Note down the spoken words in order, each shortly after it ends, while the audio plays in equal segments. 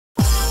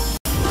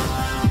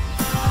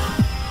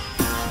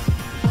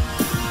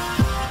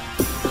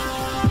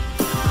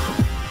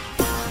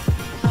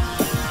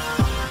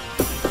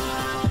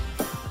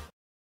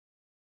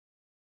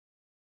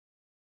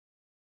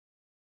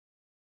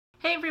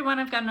Hey everyone,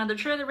 I've got another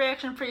trailer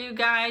reaction for you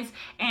guys,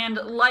 and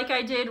like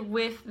I did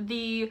with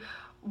the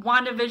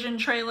WandaVision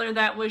trailer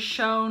that was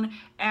shown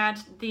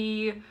at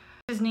the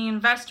Disney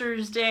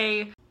Investors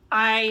Day,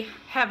 I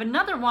have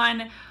another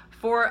one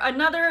for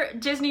another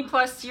Disney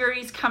Plus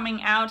series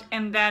coming out,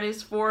 and that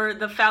is for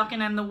the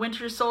Falcon and the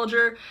Winter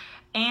Soldier.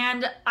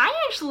 And I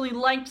actually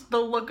liked the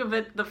look of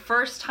it the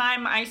first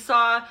time I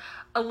saw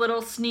a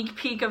little sneak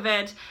peek of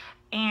it.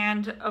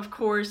 And of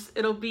course,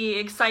 it'll be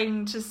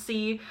exciting to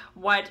see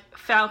what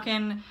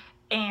Falcon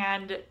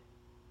and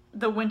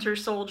the Winter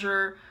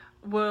Soldier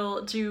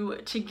will do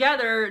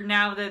together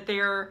now that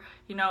they're,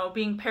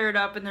 being paired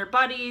up and they're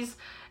buddies,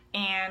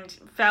 and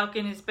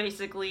Falcon is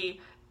basically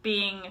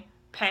being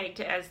pegged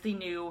as the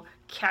new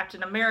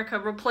Captain America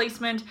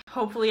replacement.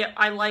 Hopefully,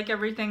 I like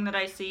everything that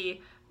I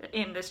see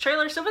in this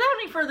trailer. So without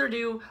any further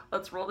ado,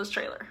 let's roll this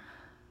trailer.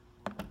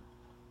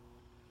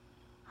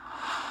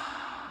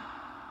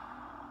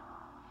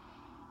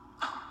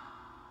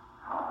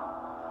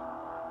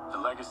 The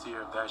legacy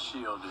of that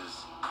shield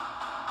is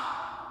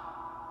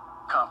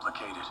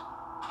complicated.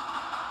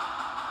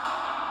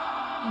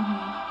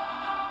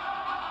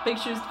 Big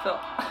shoes to fill.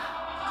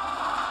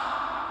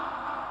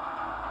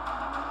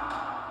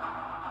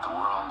 The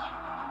world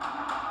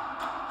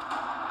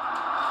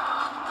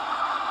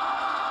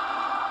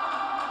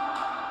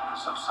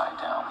is upside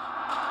down.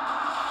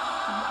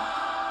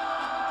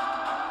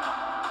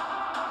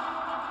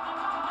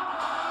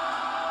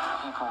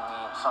 People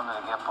need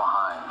something to get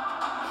behind.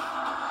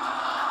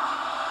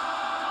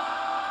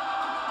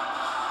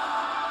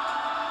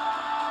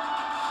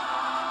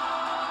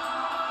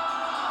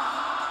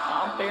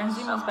 Baron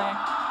Zemo's back.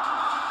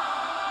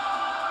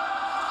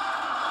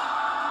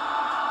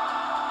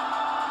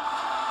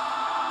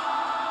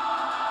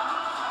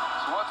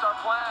 So what's our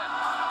plan?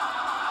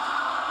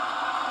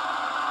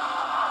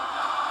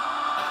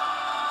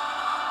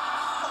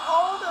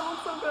 Oh, that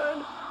looks so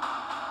good.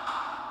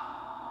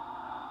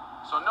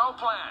 So no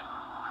plan.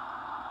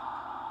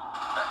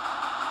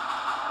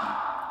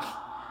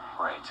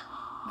 Great.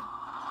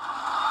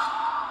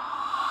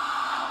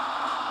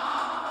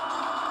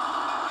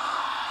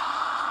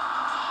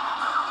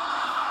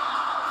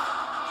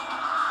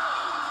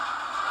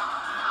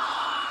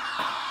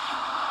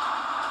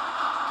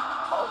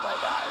 Oh my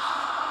gosh.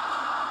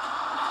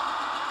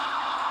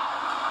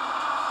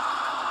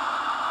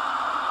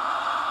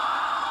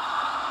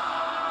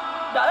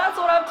 Now that's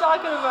what I'm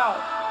talking about.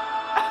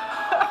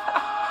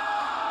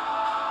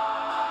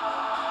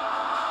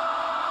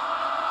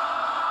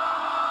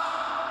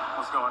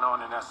 What's going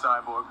on in that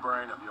cyborg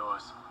brain of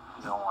yours?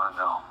 You don't want to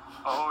know.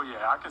 Oh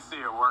yeah, I can see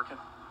it working.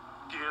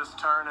 Gears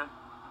turning.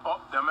 Oh,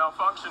 they're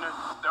malfunctioning.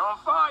 They're on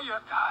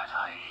fire. God,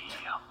 I hate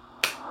you.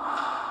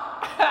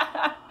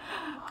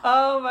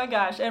 Oh my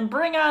gosh, and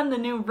bring on the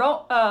new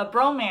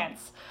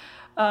bromance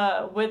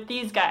with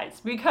these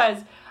guys,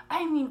 because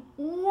I mean,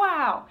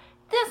 wow,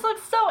 this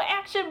looks so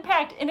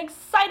action-packed and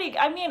exciting.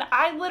 I mean,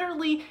 I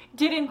literally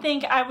didn't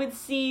think I would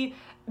see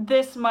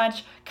this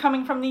much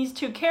coming from these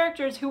two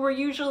characters who were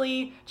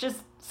usually just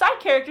side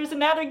characters, and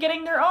now they're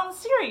getting their own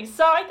series.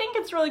 So I think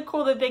it's really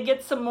cool that they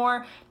get some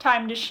more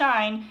time to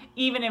shine,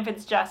 even if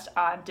it's just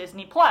on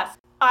Disney Plus.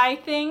 I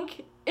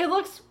think it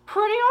looks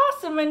pretty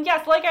awesome, and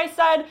yes, like I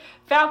said,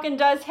 Falcon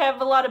does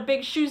have a lot of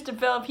big shoes to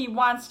fill if he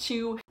wants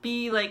to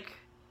be like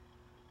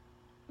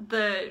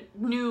the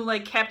new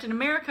Captain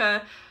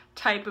America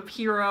type of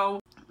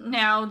hero,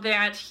 now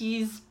that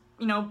he's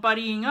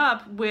buddying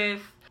up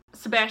with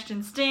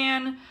Sebastian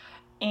Stan,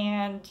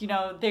 and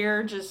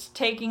they're just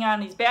taking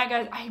on these bad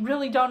guys. I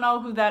really don't know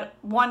who that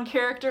one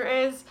character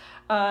is.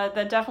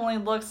 That definitely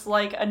looks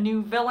like a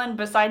new villain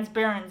besides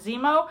Baron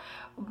Zemo,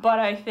 but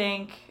I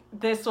think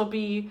this will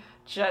be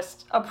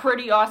just a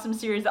pretty awesome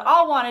series that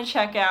I'll want to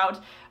check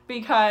out,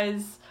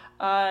 because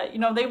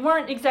they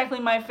weren't exactly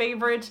my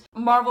favorite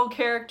Marvel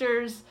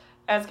characters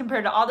as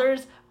compared to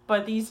others,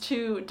 but these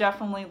two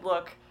definitely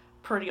look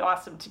pretty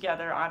awesome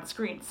together on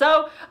screen.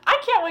 So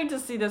I can't wait to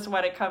see this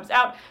when it comes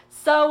out.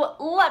 So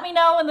let me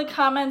know in the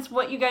comments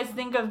what you guys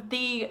think of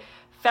the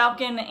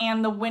Falcon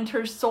and the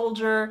Winter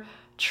Soldier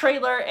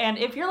trailer, and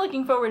if you're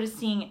looking forward to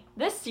seeing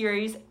this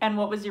series, and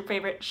what was your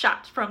favorite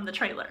shot from the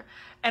trailer.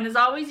 And as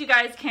always, you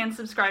guys can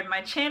subscribe to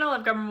my channel.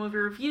 I've got more movie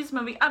reviews,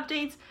 movie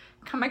updates,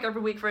 come back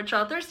every week for a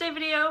Chill Thursday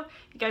video.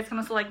 You guys can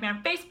also like me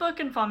on Facebook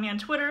and follow me on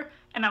Twitter,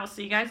 and I will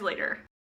see you guys later.